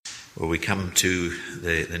Well, we come to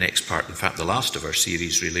the next part, in fact the last of our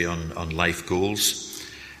series really on life goals,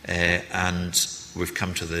 and we've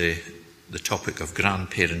come to the topic of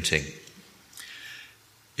grandparenting.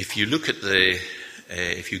 If you look at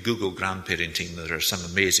if you Google grandparenting, there are some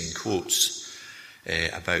amazing quotes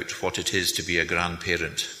about what it is to be a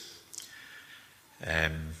grandparent.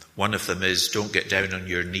 One of them is, don't get down on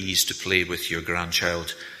your knees to play with your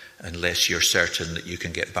grandchild unless you're certain that you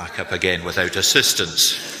can get back up again without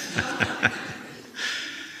assistance.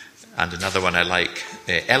 And another one I like,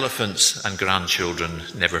 elephants and grandchildren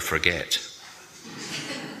never forget.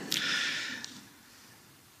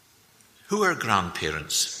 Who are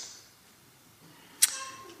grandparents?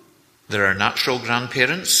 There are natural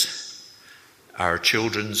grandparents, our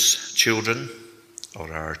children's children,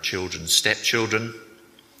 or our children's stepchildren.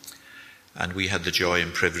 And we had the joy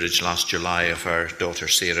and privilege last July of our daughter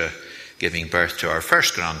Sarah giving birth to our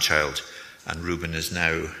first grandchild, and Reuben is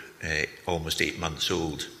now almost 8 months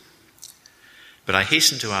old. But I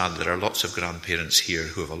hasten to add there are lots of grandparents here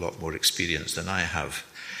who have a lot more experience than I have.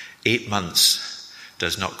 8 months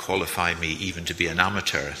does not qualify me even to be an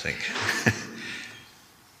amateur, I think.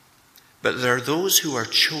 But there are those who are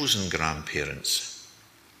chosen grandparents.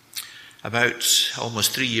 About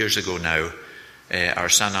almost 3 years ago now, our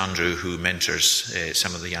son Andrew, who mentors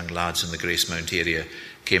some of the young lads in the Gracemount area,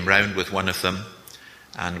 came round with one of them,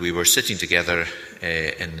 and we were sitting together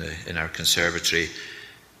in our conservatory,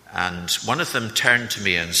 and one of them turned to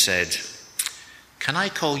me and said, "Can I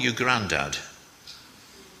call you Grandad?"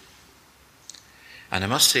 And I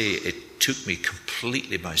must say, it took me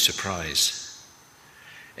completely by surprise.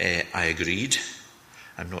 I agreed.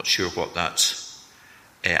 I'm not sure what that...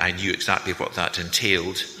 I knew exactly what that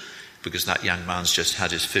entailed, because that young man's just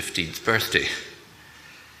had his 15th birthday.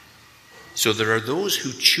 So there are those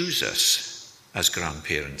who choose us as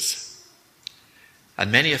grandparents. And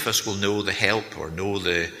many of us will know the help or know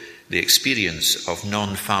the experience of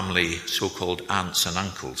non-family so-called aunts and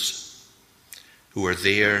uncles who are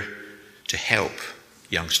there to help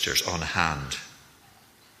youngsters on hand.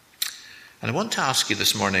 And I want to ask you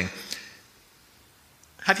this morning,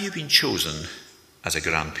 have you been chosen as a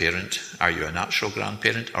grandparent? Are you a natural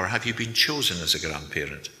grandparent, or have you been chosen as a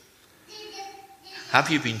grandparent? Have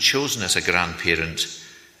you been chosen as a grandparent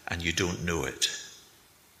and you don't know it?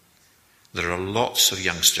 There are lots of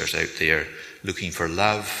youngsters out there looking for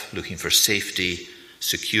love, looking for safety,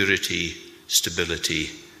 security, stability,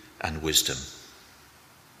 and wisdom.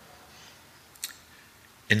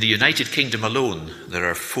 In the United Kingdom alone, there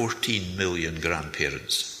are 14 million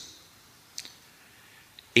grandparents.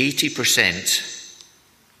 80%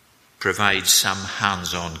 provide some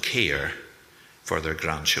hands-on care for their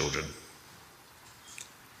grandchildren.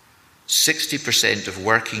 60% of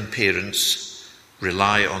working parents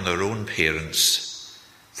rely on their own parents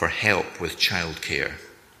for help with childcare.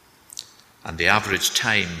 And the average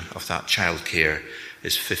time of that childcare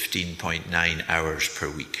is 15.9 hours per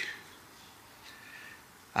week.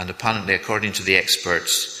 And apparently, according to the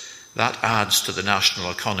experts, that adds to the national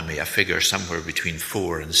economy a figure somewhere between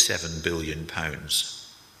 4 and 7 billion pounds.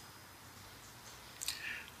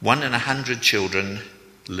 1 in 100 children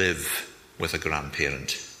live with a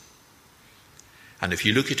grandparent. And if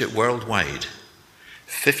you look at it worldwide,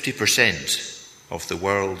 50% of the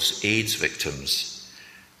world's AIDS victims,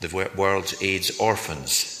 the world's AIDS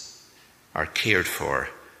orphans, are cared for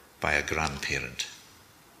by a grandparent.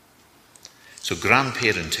 So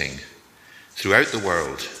grandparenting throughout the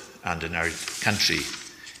world and in our country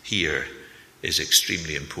here is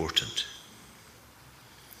extremely important.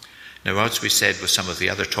 Now, as we said with some of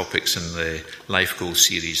the other topics in the Life Goals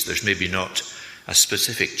series, there's maybe not a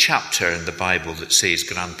specific chapter in the Bible that says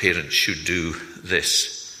grandparents should do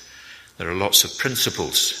this. There are lots of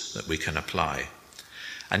principles that we can apply.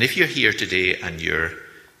 And if you're here today and you're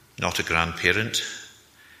not a grandparent,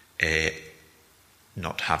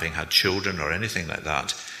 not having had children or anything like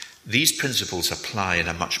that, these principles apply in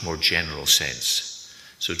a much more general sense.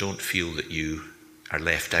 So don't feel that you are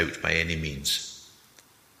left out by any means.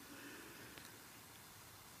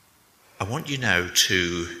 I want you now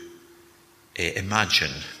to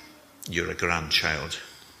imagine you're a grandchild.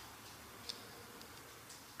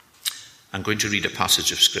 I'm going to read a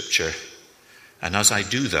passage of Scripture, and as I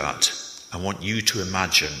do that, I want you to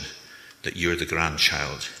imagine that you're the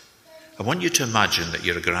grandchild. I want you to imagine that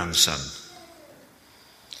you're a grandson.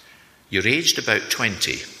 You're aged about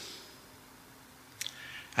 20,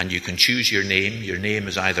 and you can choose your name. Your name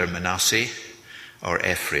is either Manasseh or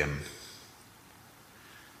Ephraim.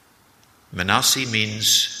 Manasseh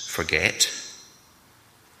means forget,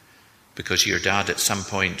 because your dad at some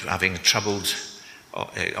point, having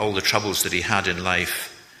all the troubles that he had in life,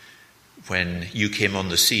 when you came on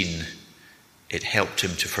the scene, it helped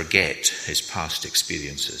him to forget his past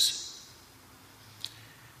experiences.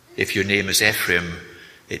 If your name is Ephraim,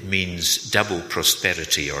 it means double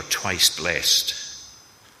prosperity or twice blessed.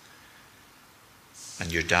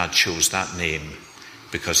 And your dad chose that name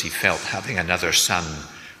because he felt having another son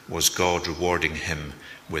was God rewarding him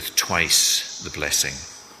with twice the blessing.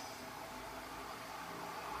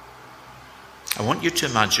 I want you to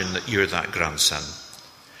imagine that you're that grandson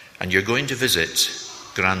and you're going to visit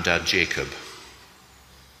Grandad Jacob.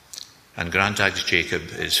 And Grandad Jacob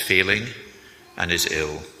is failing and is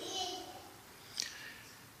ill.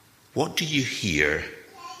 What do you hear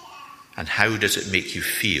and how does it make you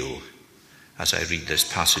feel as I read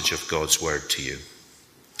this passage of God's word to you?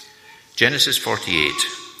 Genesis 48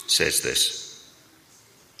 says this.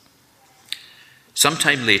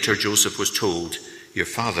 Sometime later, Joseph was told, "Your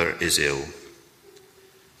father is ill."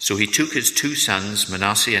 So he took his 2 sons,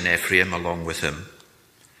 Manasseh and Ephraim, along with him.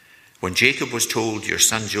 When Jacob was told, "Your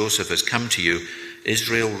son Joseph has come to you,"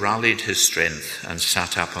 Israel rallied his strength and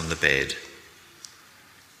sat up on the bed.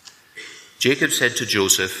 Jacob said to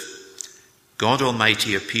Joseph, "God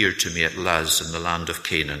Almighty appeared to me at Luz in the land of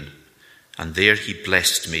Canaan, and there he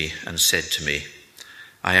blessed me and said to me,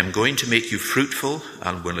 'I am going to make you fruitful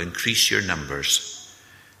and will increase your numbers.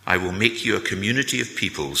 I will make you a community of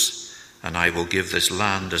peoples, and I will give this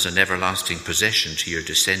land as an everlasting possession to your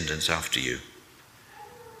descendants after you.'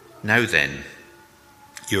 Now then,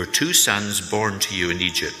 your 2 sons born to you in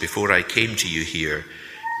Egypt before I came to you here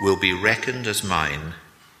will be reckoned as mine.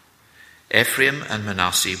 Ephraim and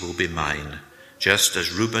Manasseh will be mine, just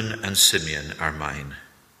as Reuben and Simeon are mine.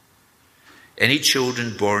 Any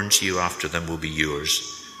children born to you after them will be yours.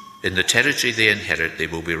 In the territory they inherit, they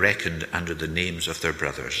will be reckoned under the names of their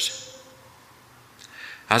brothers.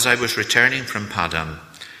 As I was returning from Paddan,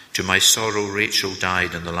 to my sorrow Rachel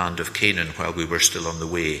died in the land of Canaan while we were still on the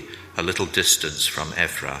way, a little distance from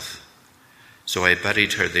Ephrath. So I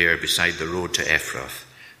buried her there beside the road to Ephrath,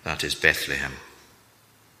 that is Bethlehem."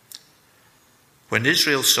 When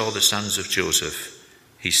Israel saw the sons of Joseph,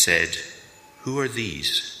 he said, "Who are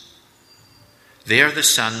these?" "They are the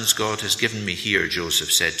sons God has given me here,"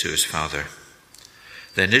 Joseph said to his father.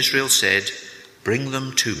 Then Israel said, "Bring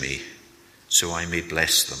them to me, so I may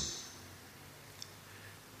bless them."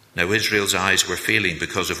 Now Israel's eyes were failing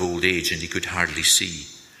because of old age, and he could hardly see.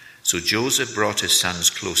 So Joseph brought his sons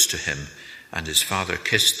close to him, and his father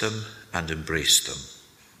kissed them and embraced them.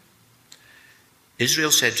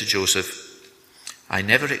 Israel said to Joseph, "I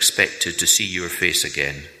never expected to see your face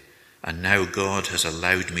again, and now God has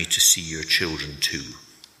allowed me to see your children too."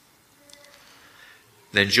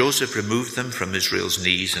 Then Joseph removed them from Israel's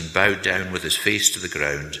knees and bowed down with his face to the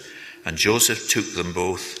ground, and Joseph took them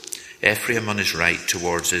both, Ephraim on his right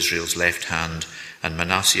towards Israel's left hand, and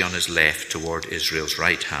Manasseh on his left toward Israel's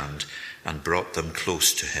right hand, and brought them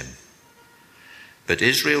close to him. But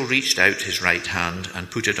Israel reached out his right hand and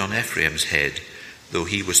put it on Ephraim's head, though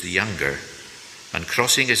he was the younger, and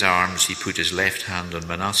crossing his arms he put his left hand on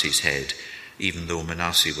Manasseh's head, even though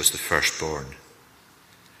Manasseh was the firstborn.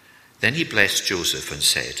 Then he blessed Joseph and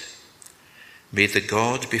said, "May the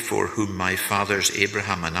God before whom my fathers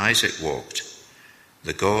Abraham and Isaac walked,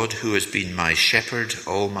 the God who has been my shepherd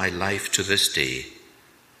all my life to this day,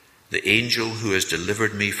 the angel who has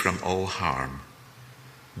delivered me from all harm,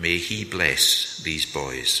 may he bless these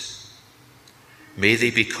boys. May they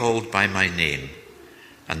be called by my name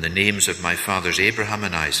and the names of my fathers Abraham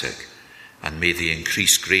and Isaac, and may they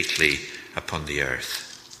increase greatly upon the earth."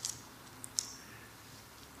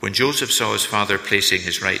 When Joseph saw his father placing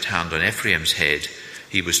his right hand on Ephraim's head,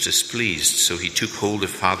 he was displeased, so he took hold of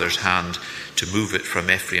father's hand to move it from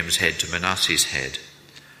Ephraim's head to Manasseh's head.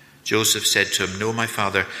 Joseph said to him, "No, my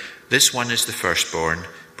father, this one is the firstborn.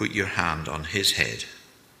 Put your hand on his head."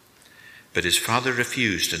 But his father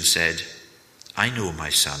refused and said, "I know, my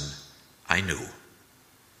son, I know.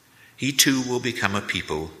 He too will become a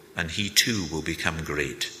people, and he too will become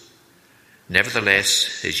great.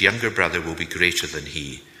 Nevertheless, his younger brother will be greater than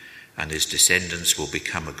he, and his descendants will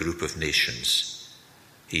become a group of nations."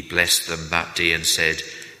 He blessed them that day and said,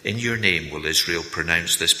 "In your name will Israel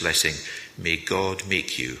pronounce this blessing, may God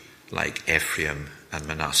make you like Ephraim and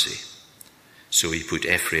Manasseh." So he put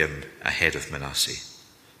Ephraim ahead of Manasseh.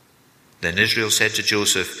 Then Israel said to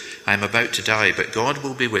Joseph, "I am about to die, but God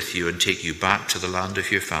will be with you and take you back to the land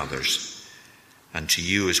of your fathers. And to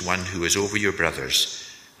you as one who is over your brothers,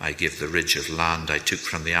 I give the ridge of land I took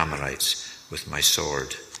from the Amorites with my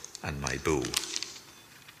sword and my bow."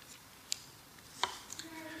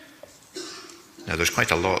 Now there's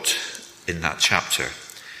quite a lot in that chapter,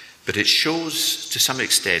 but it shows to some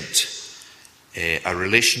extent a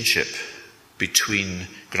relationship between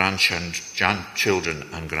grandchildren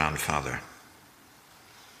and grandfather.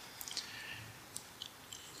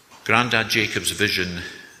 Grandad Jacob's vision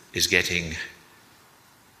is getting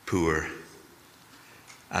poor,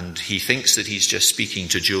 and he thinks that he's just speaking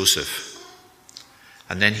to Joseph.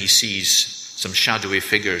 And then he sees some shadowy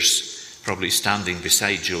figures probably standing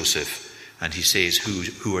beside Joseph, and he says,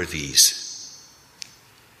 Who are these?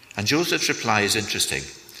 And Joseph's reply is interesting.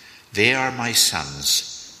 They are my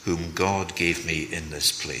sons, whom God gave me in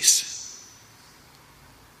this place.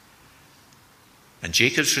 And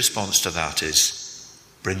Jacob's response to that is,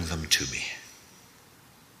 bring them to me.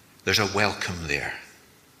 There's a welcome there.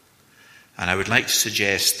 And I would like to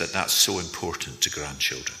suggest that that's so important to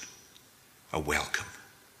grandchildren. A welcome.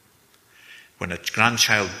 When a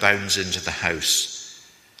grandchild bounds into the house,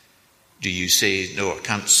 do you say, no, I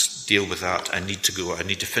can't deal with that, I need to go, I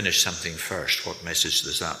need to finish something first? What message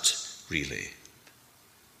does that relay?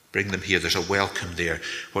 Bring them here, there's a welcome there.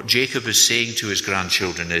 What Jacob is saying to his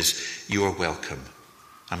grandchildren is, you are welcome.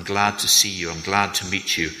 I'm glad to see you, I'm glad to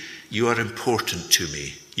meet you. You are important to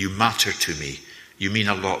me, you matter to me, you mean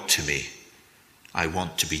a lot to me. I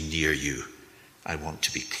want to be near you, I want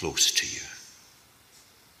to be close to you.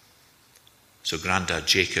 So Grandad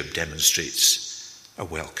Jacob demonstrates a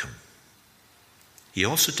welcome. He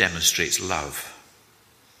also demonstrates love.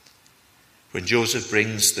 When Joseph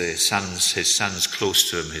brings his sons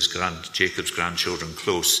close to him, Jacob's grandchildren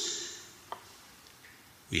close,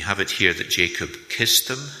 we have it here that Jacob kissed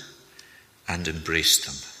them and embraced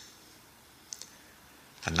them.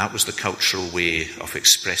 And that was the cultural way of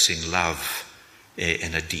expressing love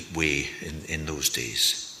in a deep way in those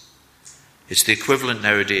days. It's the equivalent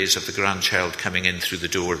nowadays of the grandchild coming in through the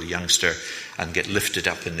door, the youngster, and get lifted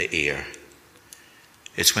up in the air.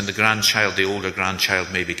 It's when the older grandchild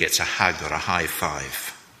maybe gets a hug or a high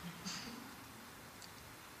five.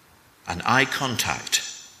 And eye contact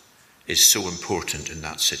is so important in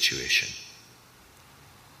that situation.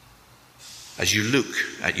 As you look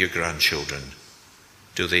at your grandchildren,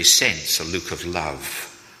 do they sense a look of love,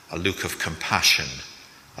 a look of compassion,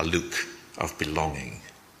 a look of belonging?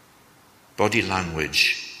 Body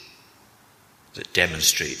language that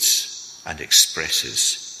demonstrates and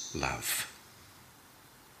expresses love.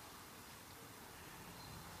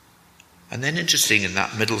 And then interesting, in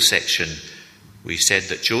that middle section, we said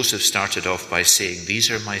that Joseph started off by saying, these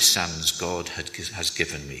are my sons God has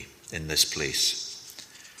given me in this place.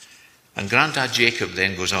 And Grandad Jacob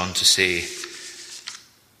then goes on to say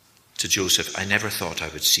to Joseph, I never thought I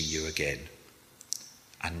would see you again.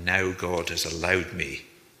 And now God has allowed me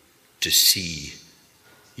to see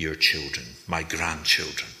your children, my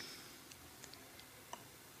grandchildren.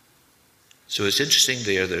 So it's interesting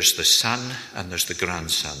there's the son and there's the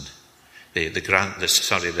grandson. The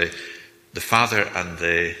father and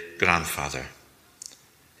the grandfather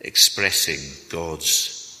expressing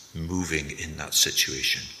God's moving in that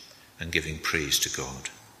situation and giving praise to God.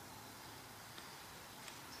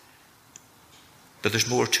 But there's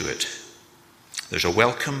more to it. There's a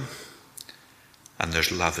welcome and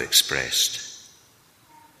there's love expressed.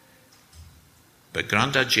 But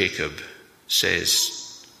Grandad Jacob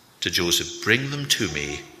says to Joseph, bring them to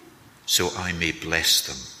me so I may bless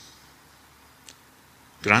them.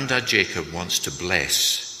 Grandad Jacob wants to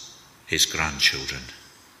bless his grandchildren.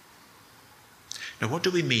 Now, what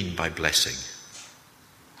do we mean by blessing?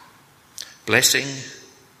 Blessing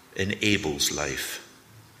enables life.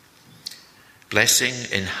 Blessing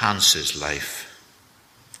enhances life.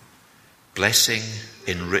 Blessing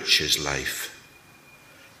enriches life.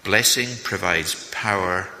 Blessing provides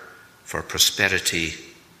power for prosperity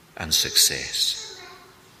and success.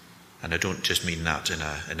 And I don't just mean that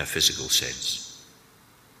in a physical sense.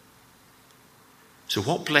 So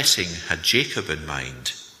what blessing had Jacob in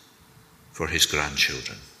mind for his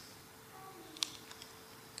grandchildren?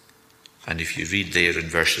 And if you read there in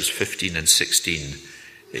verses 15 and 16,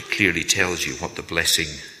 it clearly tells you what the blessing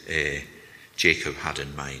Jacob had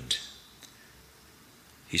in mind.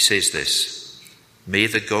 He says this, may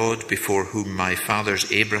the God before whom my fathers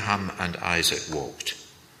Abraham and Isaac walked.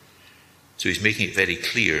 So he's making it very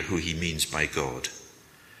clear who he means by God.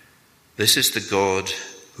 This is the God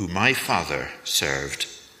who my father served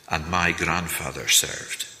and my grandfather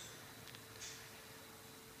served.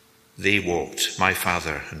 They walked, my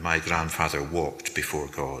father and my grandfather walked before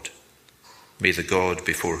God. May the God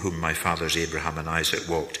before whom my fathers Abraham and Isaac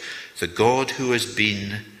walked, the God who has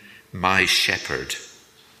been my shepherd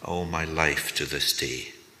all my life to this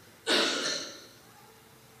day,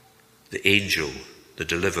 the angel, the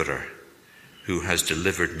deliverer, who has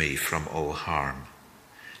delivered me from all harm,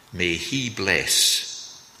 may he bless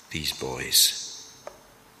these boys.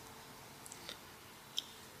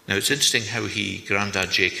 Now it's interesting how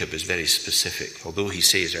Grandad Jacob is very specific. Although he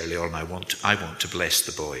says early on, I want to bless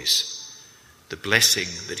the boys. The blessing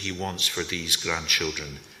that he wants for these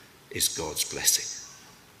grandchildren is God's blessing.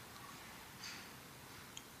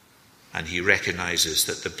 And he recognizes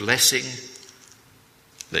that the blessing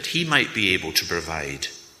that he might be able to provide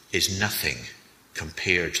is nothing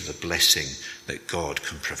compared to the blessing that God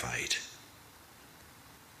can provide.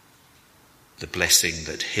 The blessing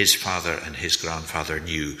that his father and his grandfather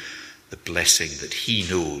knew, the blessing that he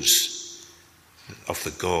knows of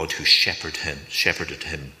the God who shepherded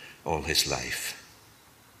him all his life.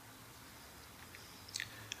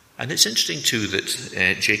 And it's interesting too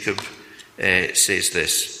that Jacob says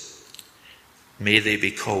this, may they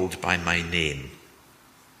be called by my name.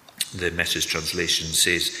 The Message translation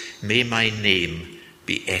says, may my name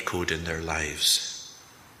be echoed in their lives.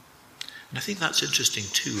 And I think that's interesting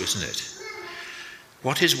too, isn't it?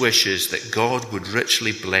 What his wish is that God would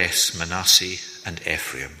richly bless Manasseh and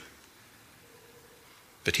Ephraim.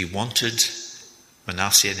 But he wanted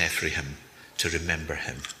Manasseh and Ephraim to remember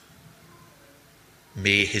him.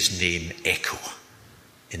 May his name echo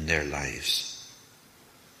in their lives.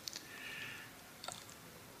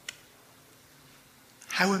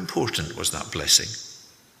 How important was that blessing?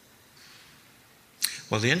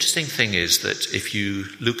 Well, the interesting thing is that if you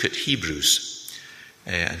look at Hebrews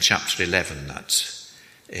and chapter 11, that's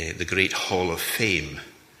the great hall of fame,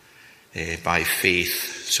 by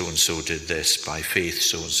faith so-and-so did this, by faith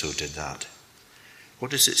so-and-so did that.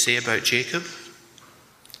 What does it say about Jacob?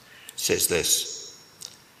 It says this,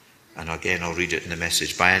 and again I'll read it in the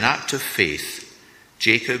Message. By an act of faith,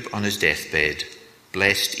 Jacob on his deathbed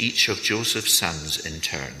blessed each of Joseph's sons in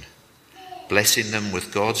turn, blessing them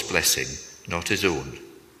with God's blessing, not his own,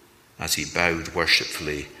 as he bowed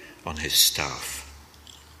worshipfully on his staff.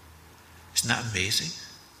 Isn't that amazing?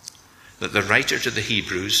 That the writer to the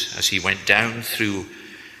Hebrews, as he went down through,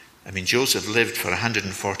 Joseph lived for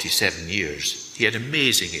 147 years. He had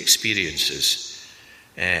amazing experiences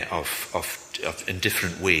in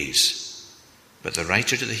different ways. But the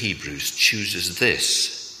writer to the Hebrews chooses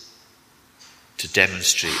this to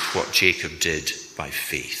demonstrate what Jacob did by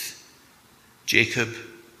faith.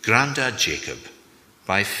 Grandad Jacob,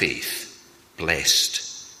 by faith,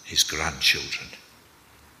 blessed his grandchildren.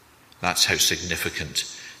 That's how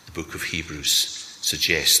significant the book of Hebrews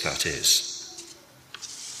suggests that is.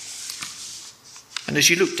 And as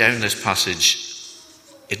you look down this passage,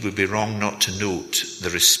 it would be wrong not to note the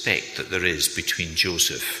respect that there is between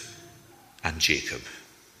Joseph and Jacob,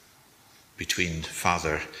 between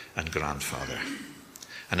father and grandfather.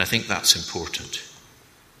 And I think that's important.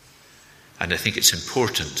 And I think it's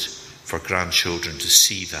important for grandchildren to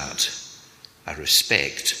see that, a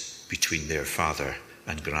respect between their father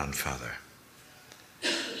and grandfather.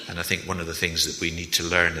 And I think one of the things that we need to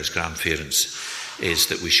learn as grandparents is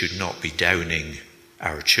that we should not be downing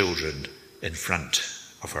our children in front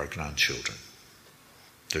of our grandchildren.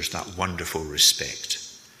 There's that wonderful respect.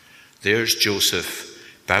 There's Joseph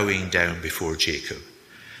bowing down before Jacob.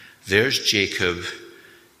 There's Jacob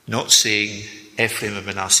not saying, Ephraim and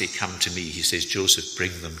Manasseh, come to me. He says, Joseph,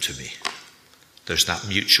 bring them to me. There's that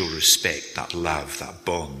mutual respect, that love, that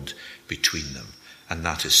bond between them. And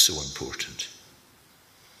that is so important.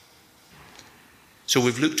 So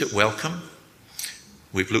we've looked at welcome,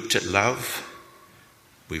 we've looked at love,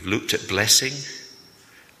 we've looked at blessing,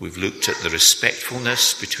 we've looked at the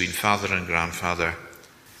respectfulness between father and grandfather.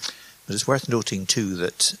 But it's worth noting too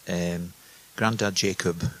that Grandad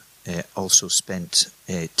Jacob also spent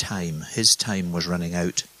time. His time was running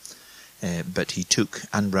out, but he took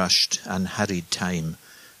unrushed, unhurried time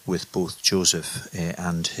with both Joseph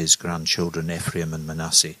and his grandchildren Ephraim and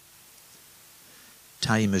Manasseh.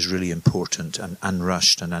 Time is really important, and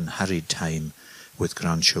unrushed and unhurried time with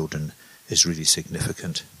grandchildren is really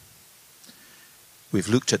significant. We've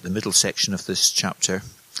looked at the middle section of this chapter.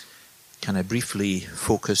 Can I briefly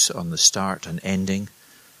focus on the start and ending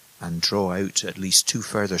and draw out at least two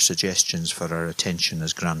further suggestions for our attention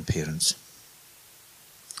as grandparents?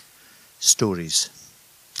 Stories.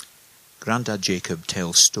 Grandad Jacob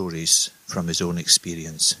tells stories from his own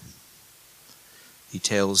experience. He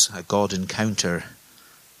tells a God encounter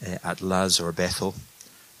at Luz or Bethel,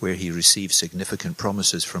 where he received significant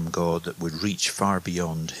promises from God that would reach far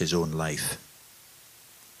beyond his own life.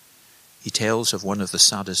 He tells of one of the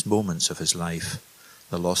saddest moments of his life,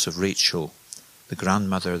 the loss of Rachel, the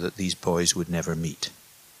grandmother that these boys would never meet.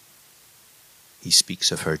 He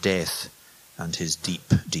speaks of her death and his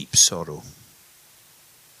deep, deep sorrow.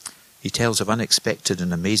 He tells of unexpected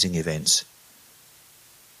and amazing events,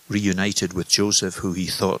 reunited with Joseph, who he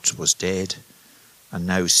thought was dead, and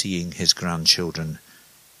now seeing his grandchildren,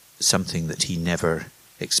 something that he never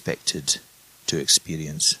expected to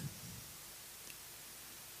experience.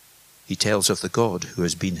 He tells of the God who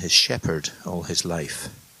has been his shepherd all his life.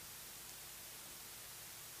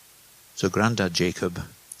 So Grandad Jacob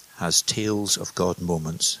has tales of God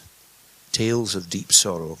moments, tales of deep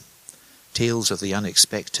sorrow, tales of the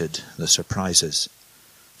unexpected, the surprises,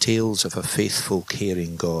 tales of a faithful,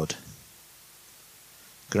 caring God.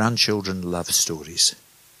 Grandchildren love stories.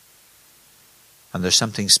 And there's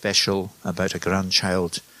something special about a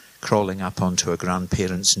grandchild crawling up onto a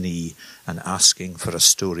grandparent's knee and asking for a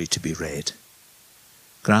story to be read.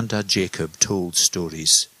 Grandad Jacob told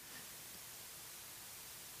stories,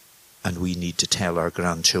 and we need to tell our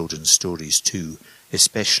grandchildren stories too,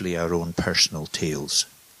 especially our own personal tales.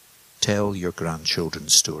 Tell your grandchildren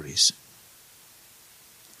stories.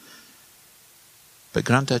 But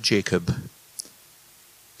Grandad Jacob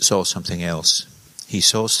saw something else. He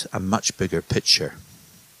saw a much bigger picture.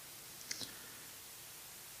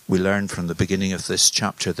 We learn from the beginning of this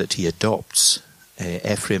chapter that he adopts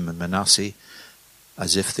Ephraim and Manasseh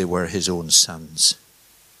as if they were his own sons.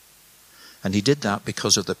 And he did that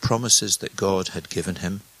because of the promises that God had given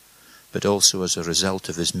him, but also as a result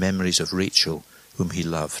of his memories of Rachel, whom he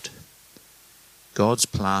loved. God's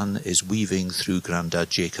plan is weaving through Grandad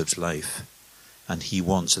Jacob's life, and he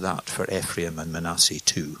wants that for Ephraim and Manasseh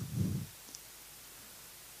too.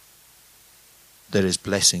 There is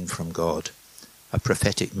blessing from God, a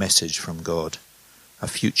prophetic message from God, a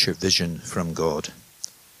future vision from God.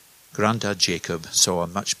 Grandad Jacob saw a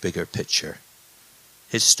much bigger picture.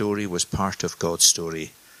 His story was part of God's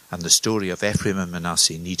story, and the story of Ephraim and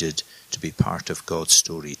Manasseh needed to be part of God's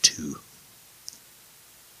story too.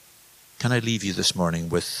 Can I leave you this morning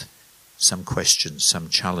with some questions, some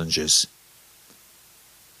challenges?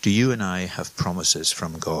 Do you and I have promises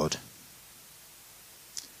from God?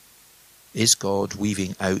 Is God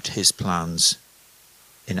weaving out his plans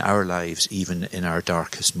in our lives, even in our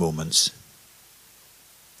darkest moments?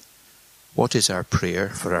 What is our prayer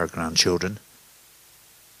for our grandchildren?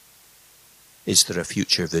 Is there a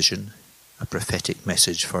future vision, a prophetic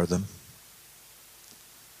message for them?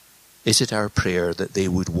 Is it our prayer that they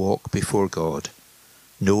would walk before God,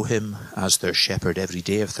 know him as their shepherd every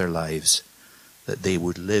day of their lives, that they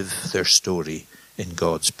would live their story in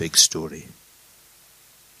God's big story?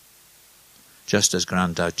 Just as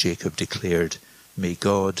Grandad Jacob declared, "May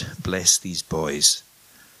God bless these boys,"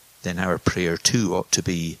 then our prayer too ought to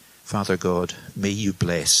be, "Father God, may you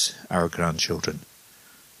bless our grandchildren.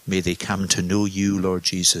 May they come to know you, Lord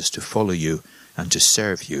Jesus, to follow you and to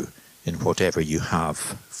serve you in whatever you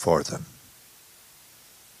have for them."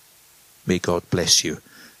 May God bless you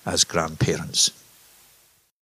as grandparents.